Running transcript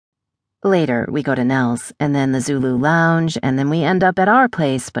Later, we go to Nell's, and then the Zulu Lounge, and then we end up at our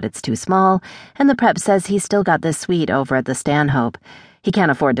place, but it's too small, and the prep says he's still got this suite over at the Stanhope. He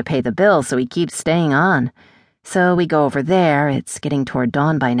can't afford to pay the bill, so he keeps staying on. So we go over there. It's getting toward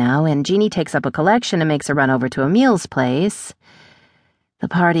dawn by now, and Jeannie takes up a collection and makes a run over to Emil's place. The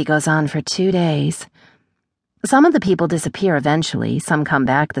party goes on for 2 days. Some of the people disappear eventually. Some come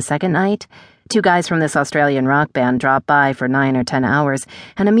back the second night. 2 guys from this Australian rock band drop by for 9 or 10 hours,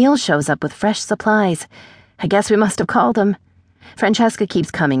 and Emil shows up with fresh supplies. I guess we must have called him. Francesca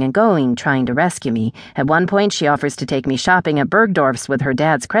keeps coming and going, trying to rescue me. At one point, she offers to take me shopping at Bergdorf's with her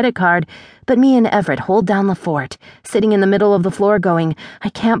dad's credit card, but me and Everett hold down the fort, sitting in the middle of the floor going, I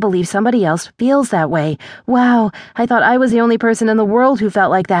can't believe somebody else feels that way. Wow, I thought I was the only person in the world who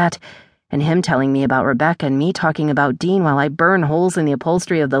felt like that. And him telling me about Rebecca and me talking about Dean while I burn holes in the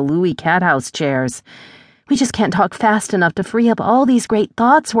upholstery of the Louis Cathouse chairs. We just can't talk fast enough to free up all these great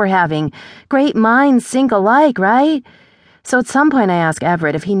thoughts we're having. Great minds think alike, right? So at some point I ask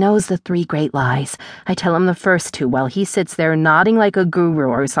Everett if he knows the 3 great lies. I tell him the first 2 while he sits there nodding like a guru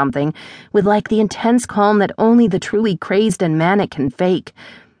or something, with like the intense calm that only the truly crazed and manic can fake.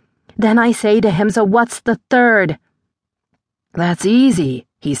 Then I say to him, so what's the 3rd? That's easy,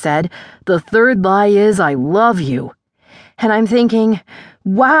 he said. The 3rd lie is I love you. And I'm thinking,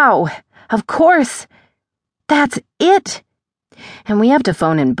 wow, of course, that's it. And we have to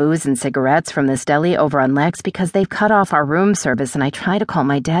phone in booze and cigarettes from this deli over on Lex because they've cut off our room service, and I try to call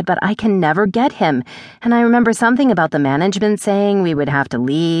my dad, but I can never get him. And I remember something about the management saying we would have to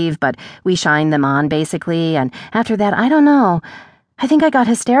leave, but we shined them on, basically, and after that, I don't know. I think I got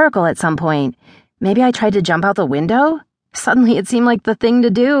hysterical at some point. Maybe I tried to jump out the window? Suddenly it seemed like the thing to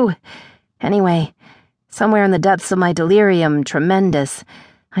do. Anyway, somewhere in the depths of my delirium tremendous,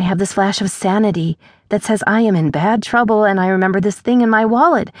 I have this flash of sanity that says I am in bad trouble, and I remember this thing in my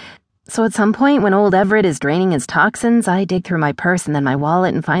wallet. So at some point when old Everett is draining his toxins, I dig through my purse and then my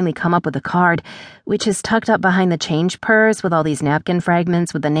wallet and finally come up with a card, which is tucked up behind the change purse with all these napkin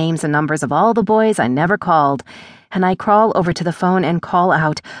fragments with the names and numbers of all the boys I never called. And I crawl over to the phone and call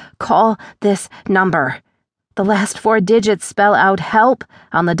out, call this number. The last 4 digits spell out help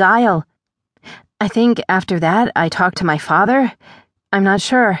on the dial. I think after that I talked to my father. I'm not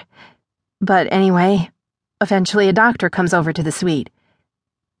sure. But anyway, eventually a doctor comes over to the suite.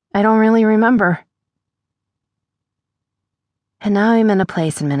 I don't really remember. And now I'm in a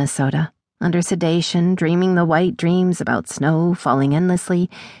place in Minnesota, under sedation, dreaming the white dreams about snow falling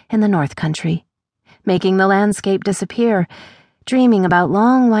endlessly in the North Country, making the landscape disappear, dreaming about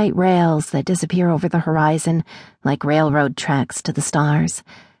long white rails that disappear over the horizon like railroad tracks to the stars.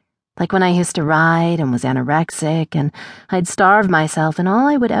 Like when I used to ride and was anorexic and I'd starve myself and all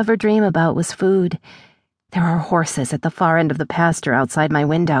I would ever dream about was food. There are horses at the far end of the pasture outside my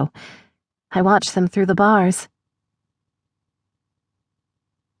window. I watch them through the bars.